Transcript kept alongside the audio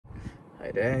Hi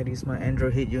there, this is my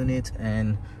Android head unit,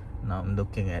 and now I'm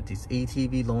looking at this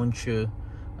ATV launcher.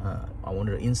 I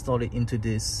wanted to install it into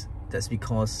this. That's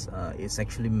because it's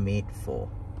actually made for,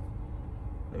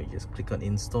 let me just click on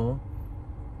install.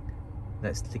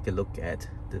 Let's take a look at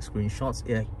the screenshots.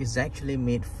 Yeah, it's actually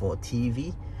made for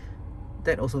TV.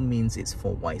 That also means it's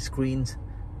for widescreen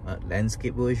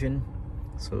landscape version.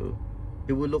 So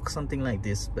it will look something like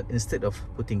this, but instead of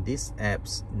putting these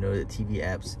apps, you know, the TV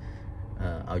apps,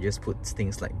 I'll just put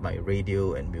things like my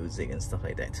radio and music and stuff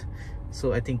like that.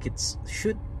 So I think it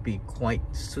should be quite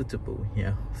suitable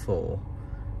here for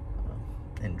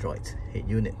Android head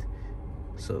unit.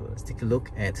 So let's take a look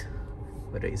at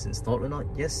whether it's installed or not.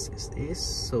 Yes, it is.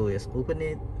 So let's open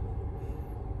it.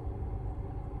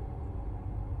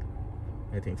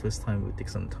 I think first time will take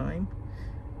some time.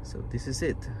 So this is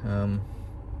it.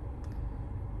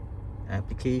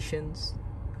 Applications,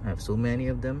 I have so many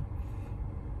of them.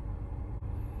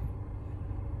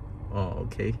 Oh,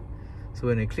 okay. So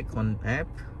when I click on app,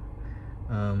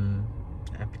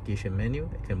 application menu,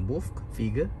 I can move,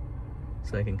 configure.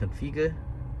 So I can configure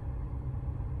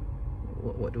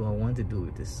what do I want to do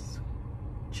with this.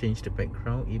 Change the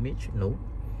background image? No.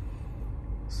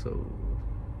 So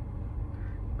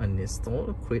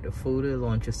uninstall, create a folder,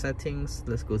 launcher settings.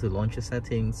 Let's go to launcher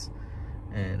settings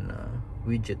and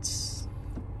widgets,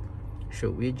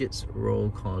 show widgets,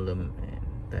 row, column, and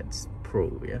that's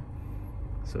pro. Yeah,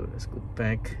 so let's go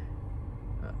back,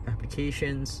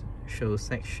 applications, show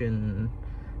section.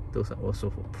 Those are also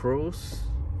for pros.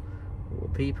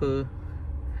 Wallpaper.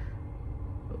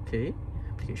 Okay,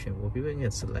 application wallpaper. You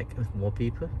can select a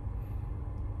wallpaper.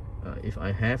 If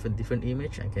I have a different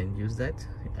image, I can use that.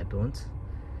 I don't.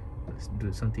 Let's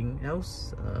do something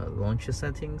else. Launcher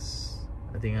settings.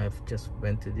 I think I've just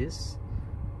went to this.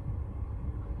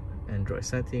 Android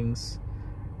settings.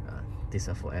 These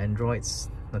are for Androids,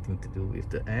 nothing to do with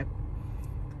the app.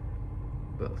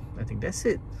 Well, I think that's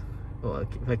it. Oh,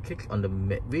 if I click on the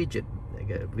widget, I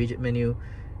get a widget menu,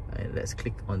 and let's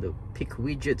click on the pick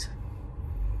widget.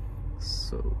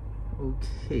 So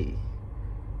okay,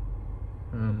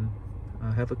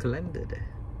 I have a calendar there.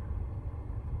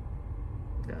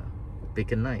 Yeah,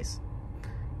 big and nice.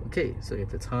 Okay, so you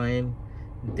have the time,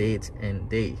 date, and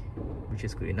day, which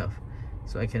is good enough.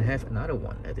 So I can have another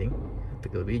one. I think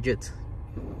pick a widget.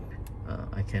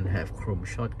 I can have Chrome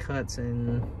shortcuts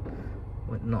and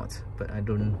whatnot, but I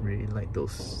don't really like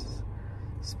those.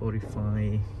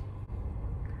 Spotify,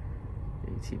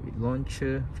 ATV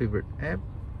launcher, favorite app.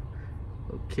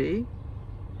 Okay,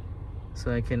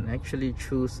 so I can actually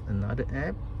choose another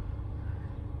app,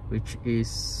 which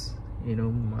is, you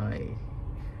know, my,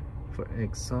 for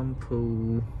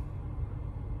example,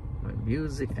 my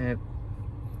music app.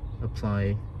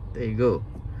 Apply. There you go,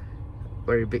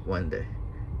 very big one there.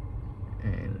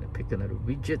 And pick another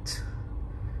widget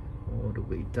all the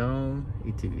way down.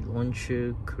 ATV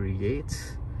launcher,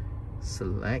 create,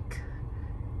 select.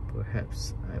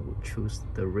 Perhaps I would choose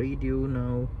the radio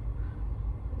now.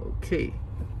 Okay,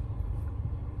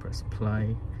 press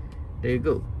apply. There you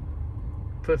go,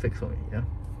 perfect for me. Yeah,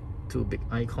 two big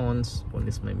icons. One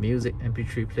is my music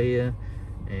MP3 player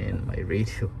and my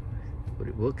radio. Would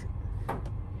it work?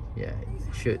 Yeah,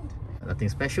 it should. Nothing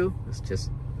special, it's just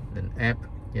an app.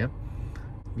 Yeah,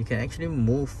 you can actually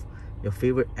move your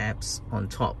favorite apps on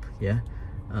top. Yeah,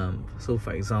 so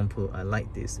for example, I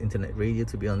like this internet radio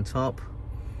to be on top,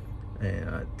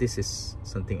 and this is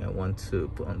something I want to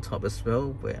put on top as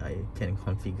well, where I can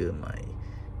configure my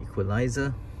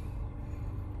equalizer,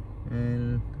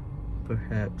 and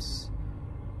perhaps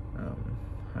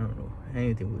I don't know,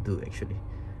 anything will do actually.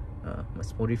 My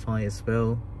Spotify as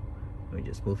well. Let me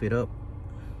just move it up.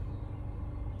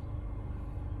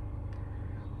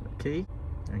 Okay,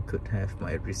 I could have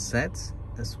my resets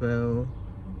as well.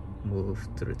 Move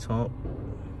to the top.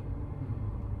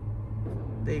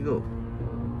 There you go.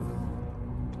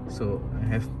 So I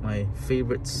have my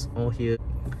favorites all here.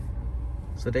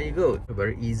 So there you go.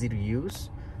 Very easy to use.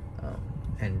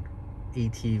 And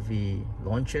ATV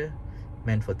launcher,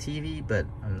 meant for TV, but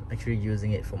I'm actually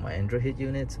using it for my Android head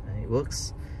unit, and it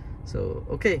works. So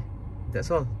okay, that's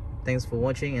all. Thanks for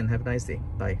watching and have a nice day.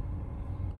 Bye.